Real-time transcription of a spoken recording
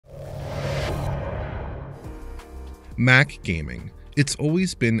Mac gaming. It's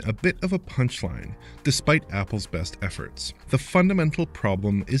always been a bit of a punchline, despite Apple's best efforts. The fundamental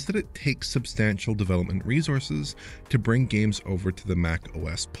problem is that it takes substantial development resources to bring games over to the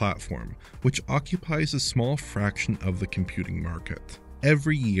macOS platform, which occupies a small fraction of the computing market.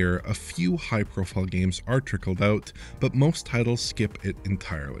 Every year, a few high-profile games are trickled out, but most titles skip it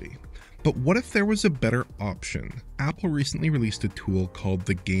entirely. But what if there was a better option? Apple recently released a tool called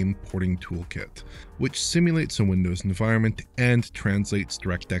the Game Porting Toolkit, which simulates a Windows environment and translates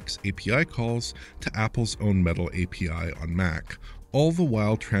DirectX API calls to Apple's own Metal API on Mac, all the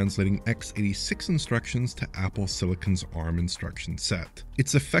while translating x86 instructions to Apple Silicon's ARM instruction set.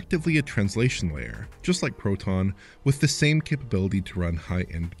 It's effectively a translation layer, just like Proton, with the same capability to run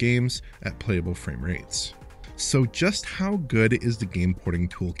high-end games at playable frame rates. So just how good is the Game Porting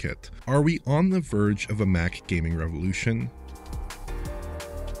Toolkit? Are we on the verge of a Mac gaming revolution?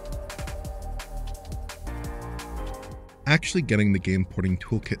 Actually getting the Game Porting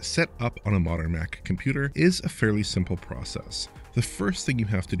Toolkit set up on a modern Mac computer is a fairly simple process. The first thing you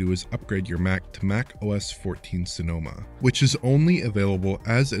have to do is upgrade your Mac to macOS 14 Sonoma, which is only available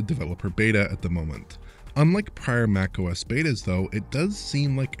as a developer beta at the moment. Unlike prior macOS betas though, it does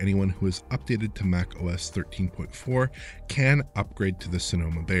seem like anyone who is updated to macOS 13.4 can upgrade to the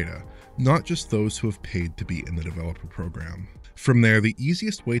Sonoma beta, not just those who have paid to be in the developer program. From there, the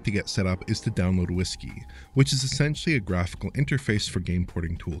easiest way to get set up is to download Whiskey, which is essentially a graphical interface for Game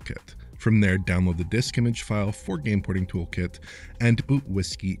Porting Toolkit. From there, download the disk image file for Game Porting Toolkit and boot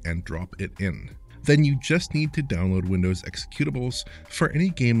Whiskey and drop it in. Then you just need to download Windows executables for any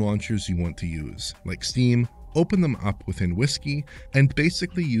game launchers you want to use, like Steam, open them up within Whiskey, and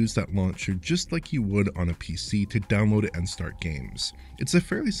basically use that launcher just like you would on a PC to download it and start games. It's a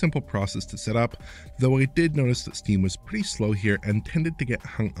fairly simple process to set up, though I did notice that Steam was pretty slow here and tended to get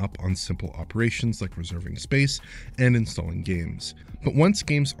hung up on simple operations like reserving space and installing games. But once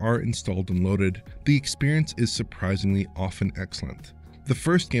games are installed and loaded, the experience is surprisingly often excellent. The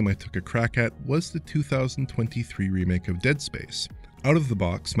first game I took a crack at was the 2023 remake of Dead Space. Out of the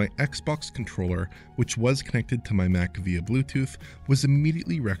box, my Xbox controller, which was connected to my Mac via Bluetooth, was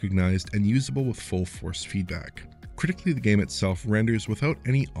immediately recognized and usable with full force feedback. Critically, the game itself renders without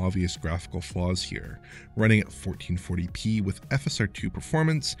any obvious graphical flaws here, running at 1440p with FSR2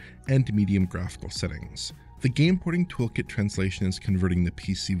 performance and medium graphical settings. The Game Porting Toolkit translation is converting the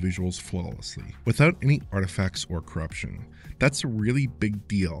PC visuals flawlessly, without any artifacts or corruption. That's a really big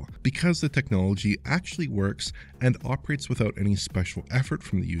deal, because the technology actually works and operates without any special effort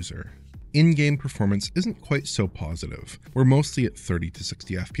from the user. In-game performance isn't quite so positive. We're mostly at 30 to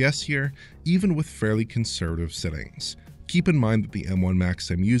 60 FPS here, even with fairly conservative settings. Keep in mind that the M1 Max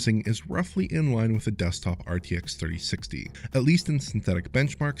I'm using is roughly in line with a desktop RTX 3060, at least in synthetic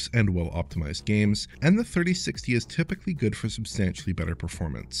benchmarks and well-optimized games, and the 3060 is typically good for substantially better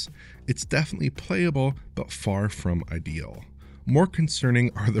performance. It's definitely playable, but far from ideal. More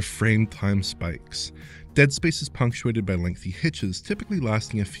concerning are the frame time spikes. Dead Space is punctuated by lengthy hitches, typically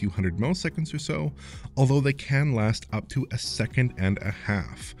lasting a few hundred milliseconds or so, although they can last up to a second and a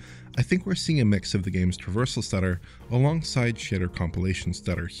half. I think we're seeing a mix of the game's traversal stutter alongside shader compilation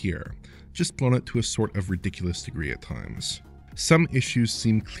stutter here, just blown out to a sort of ridiculous degree at times. Some issues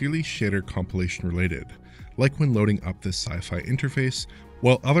seem clearly shader compilation related, like when loading up this sci-fi interface,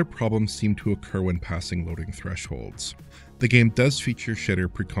 while other problems seem to occur when passing loading thresholds. The game does feature shader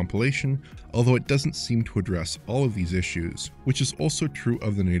precompilation, although it doesn't seem to address all of these issues, which is also true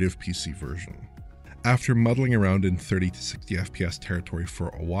of the native PC version. After muddling around in 30 to 60 FPS territory for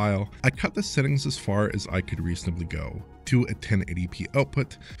a while, I cut the settings as far as I could reasonably go, to a 1080p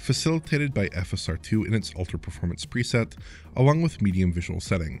output, facilitated by FSR2 in its ultra performance preset, along with medium visual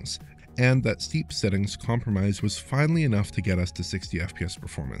settings, and that steep settings compromise was finally enough to get us to 60 FPS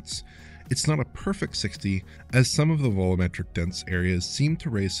performance. It's not a perfect 60, as some of the volumetric dense areas seem to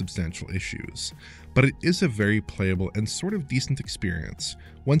raise substantial issues, but it is a very playable and sort of decent experience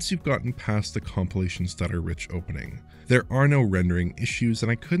once you've gotten past the compilation stutter-rich opening. There are no rendering issues,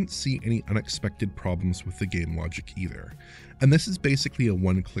 and I couldn't see any unexpected problems with the game logic either, and this is basically a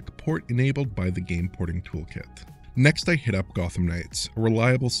one-click port enabled by the Game Porting Toolkit. Next, I hit up Gotham Knights, a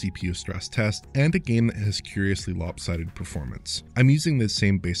reliable CPU stress test, and a game that has curiously lopsided performance. I'm using the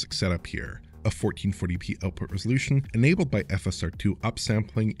same basic setup here, a 1440p output resolution enabled by FSR2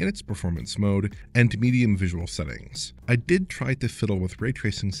 upsampling in its performance mode, and medium visual settings. I did try to fiddle with ray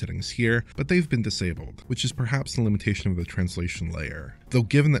tracing settings here, but they've been disabled, which is perhaps a limitation of the translation layer. Though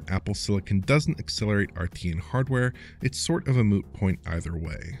given that Apple Silicon doesn't accelerate RT in hardware, it's sort of a moot point either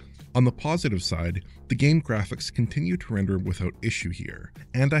way. On the positive side, the game graphics continue to render without issue here,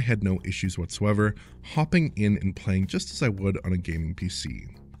 and I had no issues whatsoever hopping in and playing just as I would on a gaming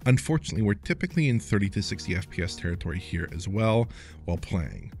PC. Unfortunately, we're typically in 30 to 60 FPS territory here as well while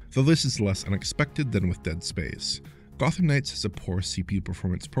playing, though this is less unexpected than with Dead Space. Gotham Knights has a poor CPU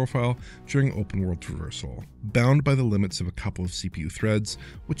performance profile during open world traversal, bound by the limits of a couple of CPU threads,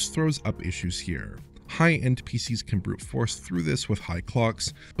 which throws up issues here. High-end PCs can brute force through this with high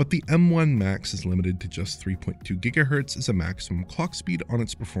clocks, but the M1 Max is limited to just 3.2 GHz as a maximum clock speed on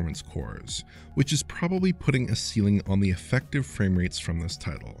its performance cores, which is probably putting a ceiling on the effective frame rates from this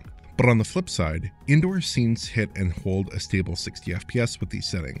title. But on the flip side, indoor scenes hit and hold a stable 60 FPS with these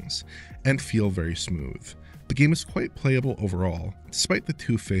settings, and feel very smooth. The game is quite playable overall, despite the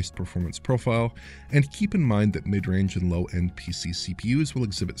two-faced performance profile, and keep in mind that mid-range and low-end PC CPUs will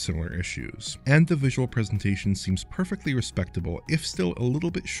exhibit similar issues. And the visual presentation seems perfectly respectable, if still a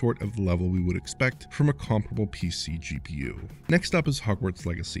little bit short of the level we would expect from a comparable PC GPU. Next up is Hogwarts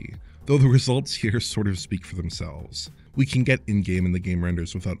Legacy, though the results here sort of speak for themselves. We can get in-game and the game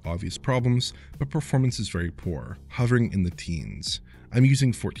renders without obvious problems, but performance is very poor, hovering in the teens. I'm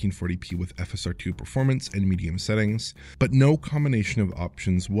using 1440p with FSR2 performance and medium settings, but no combination of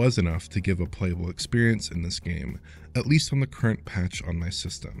options was enough to give a playable experience in this game, at least on the current patch on my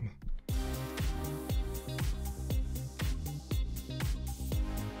system.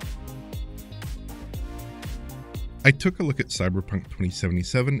 I took a look at Cyberpunk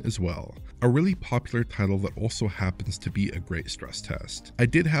 2077 as well, a really popular title that also happens to be a great stress test. I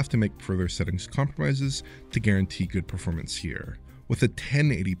did have to make further settings compromises to guarantee good performance here, with a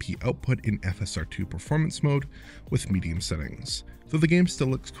 1080p output in FSR2 performance mode with medium settings, though the game still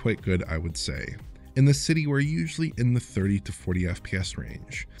looks quite good, I would say. In the city, we're usually in the 30 to 40 FPS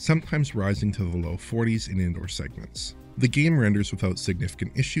range, sometimes rising to the low 40s in indoor segments. The game renders without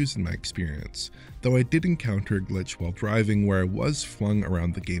significant issues in my experience, though I did encounter a glitch while driving where I was flung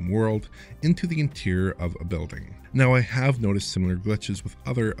around the game world into the interior of a building. Now, I have noticed similar glitches with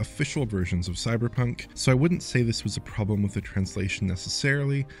other official versions of Cyberpunk, so I wouldn't say this was a problem with the translation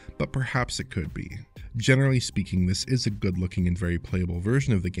necessarily, but perhaps it could be. Generally speaking, this is a good looking and very playable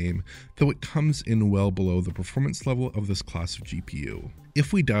version of the game, though it comes in well below the performance level of this class of GPU.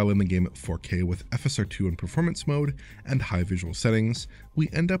 If we dial in the game at 4K with FSR2 in performance mode and high visual settings, we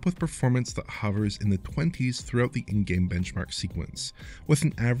end up with performance that hovers in the 20s throughout the in-game benchmark sequence, with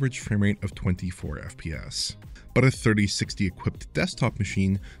an average frame rate of 24 FPS. But a 3060 equipped desktop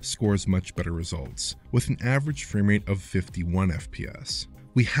machine scores much better results, with an average frame rate of 51 FPS.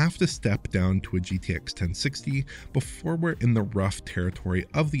 We have to step down to a GTX 1060 before we're in the rough territory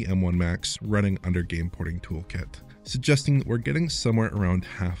of the M1 Max running under Game Porting Toolkit, suggesting that we're getting somewhere around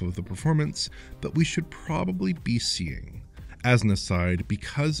half of the performance that we should probably be seeing. As an aside,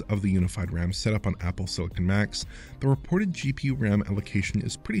 because of the unified RAM setup on Apple Silicon Macs, the reported GPU RAM allocation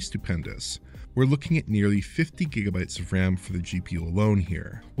is pretty stupendous. We're looking at nearly 50 GB of RAM for the GPU alone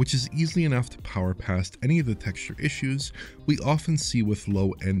here, which is easily enough to power past any of the texture issues we often see with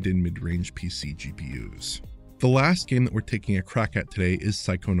low-end and mid-range PC GPUs. The last game that we're taking a crack at today is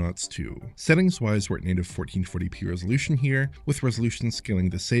Psychonauts 2. Settings-wise, we're at native 1440p resolution here, with resolution scaling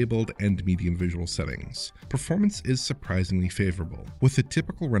disabled and medium visual settings. Performance is surprisingly favorable, with the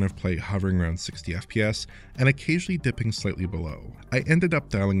typical run of play hovering around 60 FPS and occasionally dipping slightly below. I ended up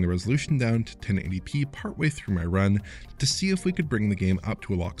dialing the resolution down to 1080p partway through my run to see if we could bring the game up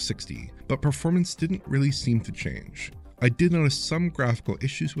to a lock 60, but performance didn't really seem to change. I did notice some graphical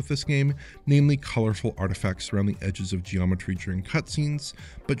issues with this game, namely colorful artifacts around the edges of geometry during cutscenes,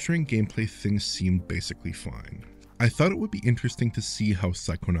 but during gameplay things seemed basically fine. I thought it would be interesting to see how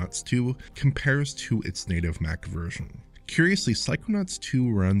Psychonauts 2 compares to its native Mac version. Curiously, Psychonauts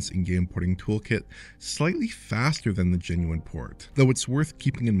 2 runs in Game Porting Toolkit slightly faster than the genuine port, though it's worth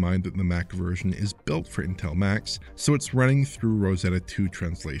keeping in mind that the Mac version is built for Intel Macs, so it's running through Rosetta 2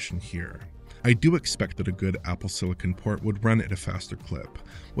 translation here. I do expect that a good Apple Silicon port would run at a faster clip,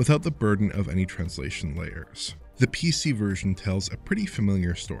 without the burden of any translation layers. The PC version tells a pretty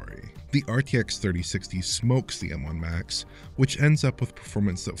familiar story. The RTX 3060 smokes the M1 Max, which ends up with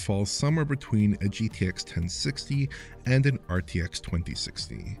performance that falls somewhere between a GTX 1060 and an RTX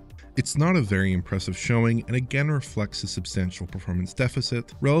 2060. It's not a very impressive showing and again reflects a substantial performance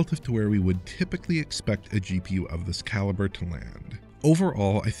deficit relative to where we would typically expect a GPU of this caliber to land.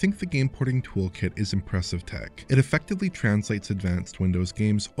 Overall, I think the Game Porting Toolkit is impressive tech. It effectively translates advanced Windows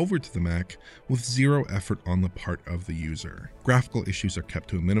games over to the Mac with zero effort on the part of the user. Graphical issues are kept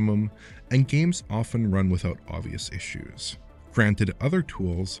to a minimum, and games often run without obvious issues. Granted, other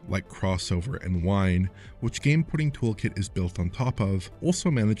tools like Crossover and Wine, which Game Porting Toolkit is built on top of,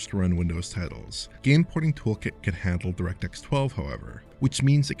 also manage to run Windows titles. Game Porting Toolkit can handle DirectX 12, however, which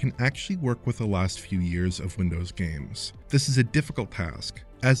means it can actually work with the last few years of Windows games. This is a difficult task,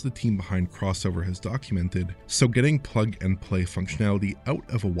 as the team behind Crossover has documented, so getting plug-and-play functionality out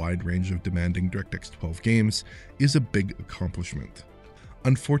of a wide range of demanding DirectX 12 games is a big accomplishment.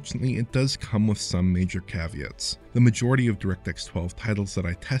 Unfortunately, it does come with some major caveats. The majority of DirectX 12 titles that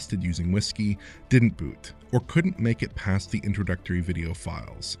I tested using Whiskey didn't boot, or couldn't make it past the introductory video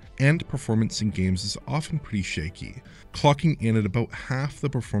files, and performance in games is often pretty shaky, clocking in at about half the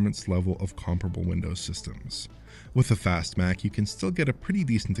performance level of comparable Windows systems. With a fast Mac, you can still get a pretty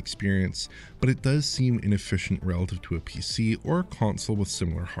decent experience, but it does seem inefficient relative to a PC or a console with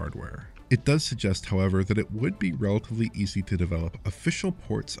similar hardware. It does suggest, however, that it would be relatively easy to develop official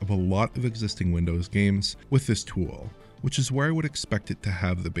ports of a lot of existing Windows games with this tool, which is where I would expect it to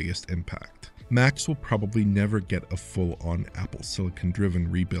have the biggest impact. Macs will probably never get a full-on Apple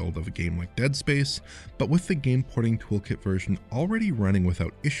Silicon-driven rebuild of a game like Dead Space, but with the Game Porting Toolkit version already running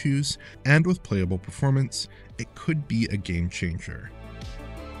without issues and with playable performance, it could be a game changer.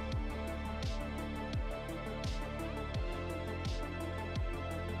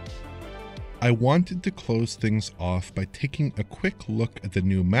 I wanted to close things off by taking a quick look at the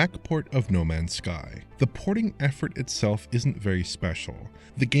new Mac port of No Man's Sky. The porting effort itself isn't very special.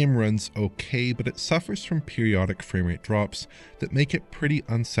 The game runs okay, but it suffers from periodic framerate drops that make it pretty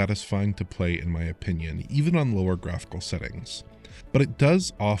unsatisfying to play in my opinion, even on lower graphical settings. But it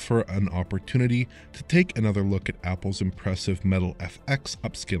does offer an opportunity to take another look at Apple's impressive MetalFX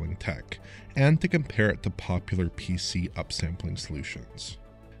upscaling tech, and to compare it to popular PC upsampling solutions.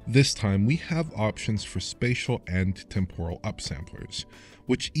 This time we have options for spatial and temporal upsamplers,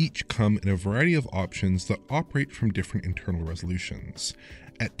 which each come in a variety of options that operate from different internal resolutions.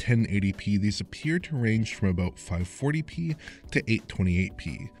 At 1080p, these appear to range from about 540p to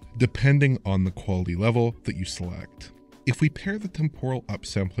 828p, depending on the quality level that you select. If we pair the temporal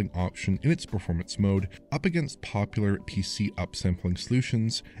upsampling option in its performance mode up against popular PC upsampling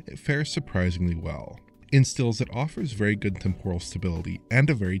solutions, it fares surprisingly well. In stills, it offers very good temporal stability and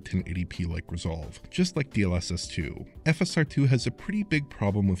a very 1080p-like resolve, just like DLSS2. FSR2 has a pretty big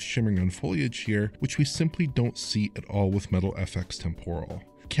problem with shimmering on foliage here, which we simply don't see at all with MetalFX temporal.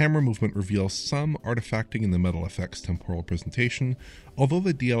 Camera movement reveals some artifacting in the MetalFX temporal presentation, although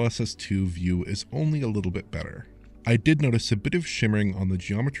the DLSS2 view is only a little bit better. I did notice a bit of shimmering on the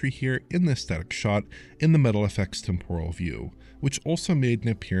geometry here in this static shot in the MetalFX temporal view, which also made an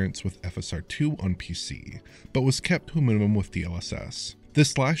appearance with FSR2 on PC, but was kept to a minimum with DLSS.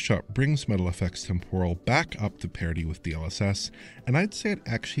 This last shot brings MetalFX temporal back up to parity with DLSS, and I'd say it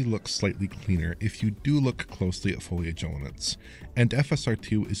actually looks slightly cleaner if you do look closely at foliage elements, and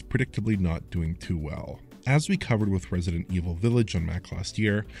FSR2 is predictably not doing too well. As we covered with Resident Evil Village on Mac last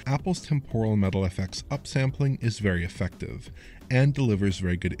year, Apple's temporal MetalFX upsampling is very effective, and delivers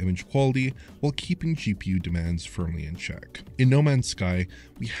very good image quality while keeping GPU demands firmly in check. In No Man's Sky,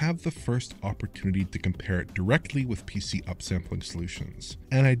 we have the first opportunity to compare it directly with PC upsampling solutions,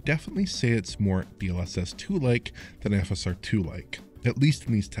 and I definitely say it's more DLSS2-like than FSR2-like. At least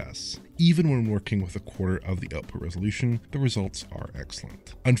in these tests. Even when working with a quarter of the output resolution, the results are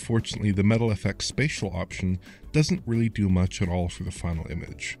excellent. Unfortunately, the MetalFX spatial option doesn't really do much at all for the final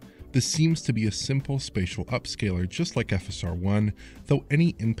image. This seems to be a simple spatial upscaler just like FSR1, though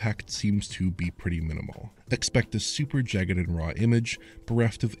any impact seems to be pretty minimal. Expect a super jagged and raw image,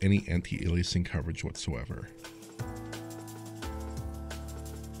 bereft of any anti-aliasing coverage whatsoever.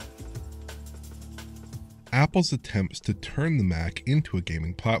 Apple's attempts to turn the Mac into a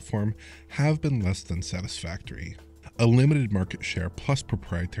gaming platform have been less than satisfactory. A limited market share plus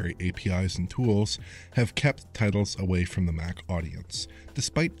proprietary APIs and tools have kept titles away from the Mac audience,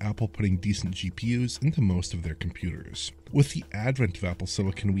 despite Apple putting decent GPUs into most of their computers. With the advent of Apple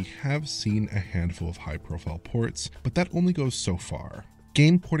Silicon, we have seen a handful of high-profile ports, but that only goes so far.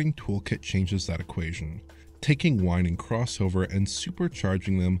 Game Porting Toolkit changes that equation, taking Wine and Crossover and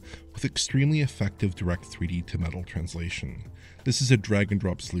supercharging them with extremely effective direct 3D to metal translation. This is a drag and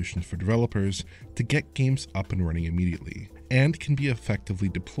drop solution for developers to get games up and running immediately, and can be effectively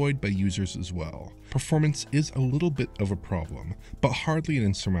deployed by users as well. Performance is a little bit of a problem, but hardly an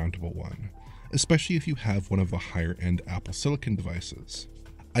insurmountable one, especially if you have one of the higher end Apple Silicon devices.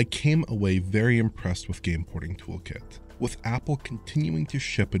 I came away very impressed with Game Porting Toolkit, with Apple continuing to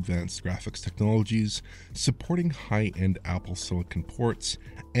ship advanced graphics technologies, supporting high-end Apple Silicon ports,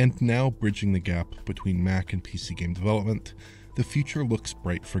 and now bridging the gap between Mac and PC game development. The future looks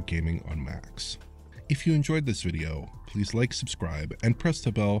bright for gaming on Macs. If you enjoyed this video, please like, subscribe, and press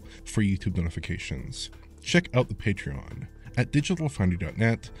the bell for YouTube notifications. Check out the Patreon at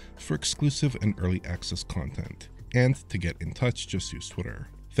digitalfoundry.net for exclusive and early access content. And to get in touch, just use Twitter.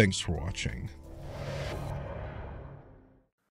 Thanks for watching.